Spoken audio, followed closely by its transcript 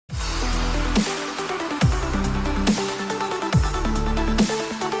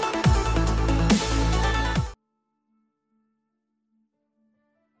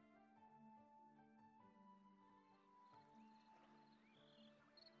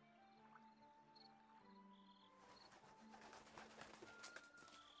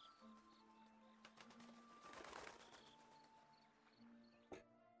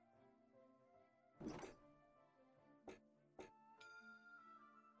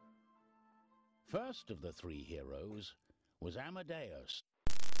First of the three heroes was Amadeus.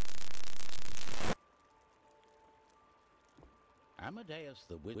 Amadeus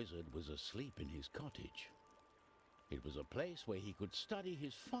the wizard was asleep in his cottage. It was a place where he could study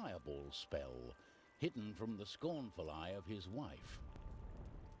his fireball spell, hidden from the scornful eye of his wife.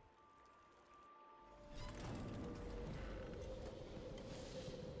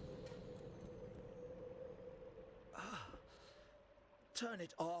 Turn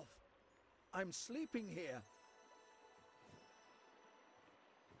it off. I'm sleeping here.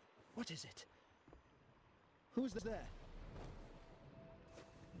 What is it? Who's there?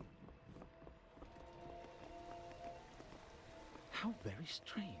 How very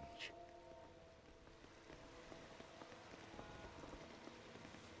strange.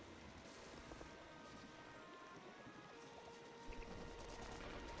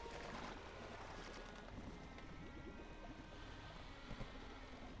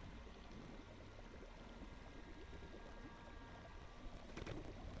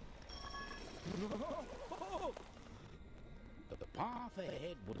 The path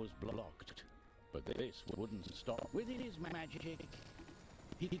ahead was blocked, but this wouldn't stop. With his magic,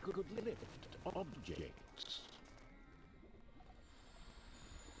 he could lift objects.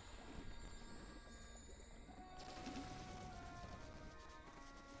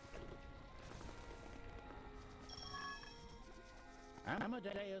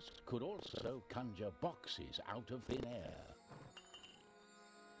 Amadeus could also conjure boxes out of thin air.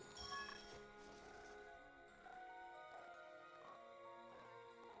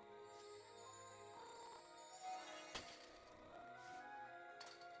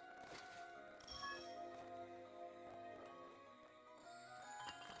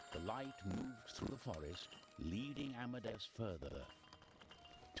 The light moved through the forest, leading Amadeus further.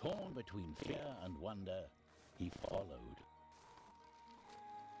 Torn between fear and wonder, he followed.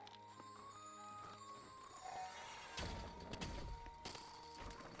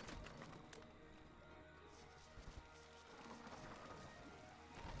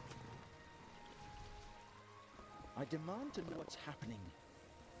 I demand to know what's happening.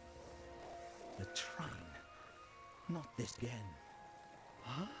 The Trine. Not this again.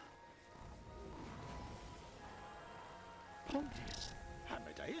 Huh? Pontius!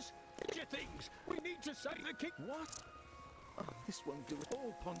 Amadeus, get your things! We need to save the king! What? Oh, this won't do at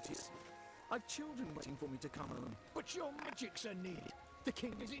all, Pontius. I've children waiting for me to come home. But your magics are needed. The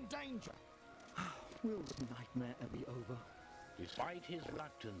king is in danger. Will this nightmare ever be over? Despite his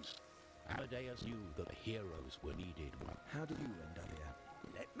reluctance, Amadeus knew that the heroes were needed. How did you end up here?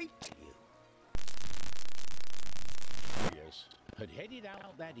 Let me tell you. Amadeus had headed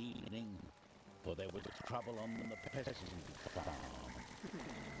out that evening, for there was trouble on the peasant farm.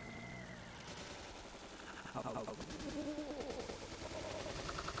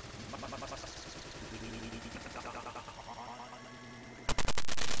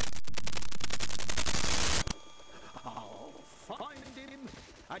 I'll find him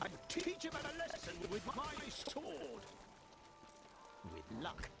and teach him a lesson with my sword. With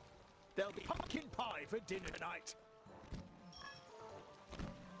luck, there'll be pumpkin pie for dinner tonight.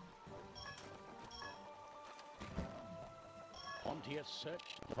 Pontius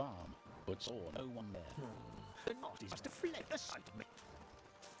searched the farm, but saw no one there. The naughty must have fled the sight of me.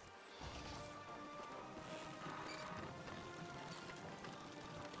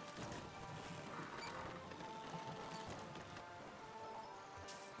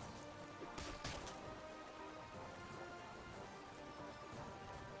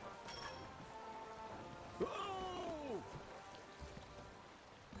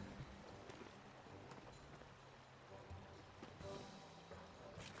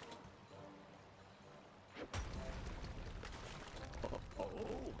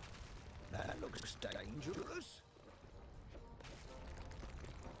 Oh, that looks dangerous.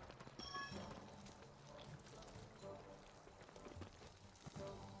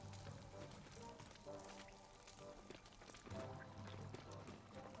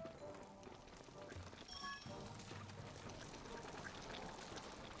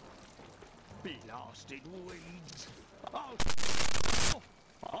 Blasted weeds! Oh,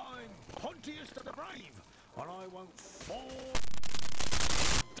 I'm Pontius the Brave, and I won't fall.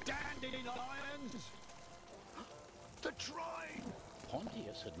 Dandelions! The Trine!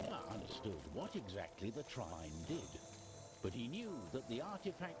 Pontius had never understood what exactly the Trine did, but he knew that the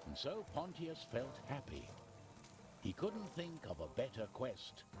artifact, and so Pontius felt happy. He couldn't think of a better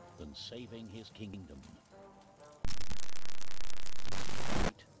quest than saving his kingdom.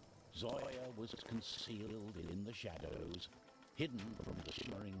 Zoya was concealed in the shadows, hidden from the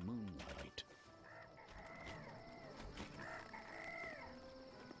shimmering moonlight.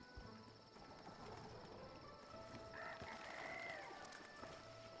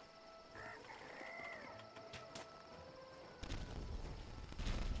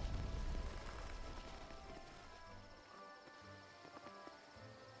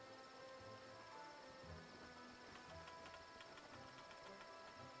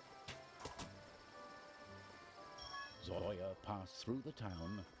 Zoya passed through the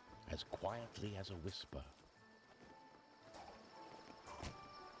town as quietly as a whisper.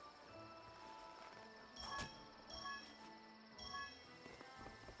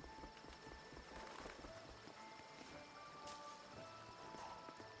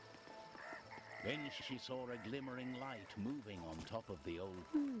 Then she saw a glimmering light moving on top of the old...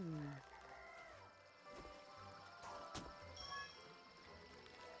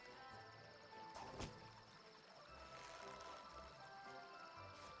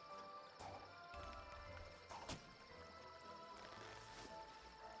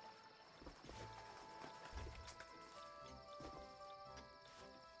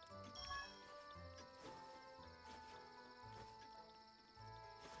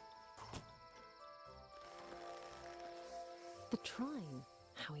 The Trine.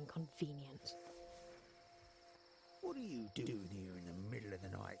 How inconvenient. What are you doing here in the middle of the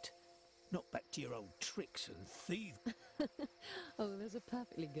night? Not back to your old tricks and thieves. Oh, there's a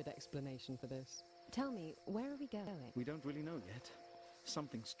perfectly good explanation for this. Tell me, where are we going? We don't really know yet.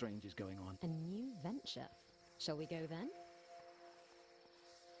 Something strange is going on. A new venture. Shall we go then?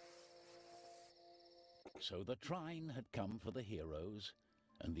 So the Trine had come for the heroes,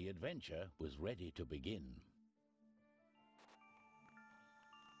 and the adventure was ready to begin.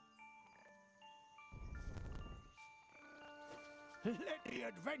 Let the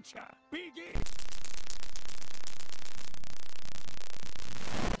adventure begin!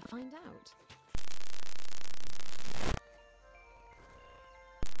 Find out.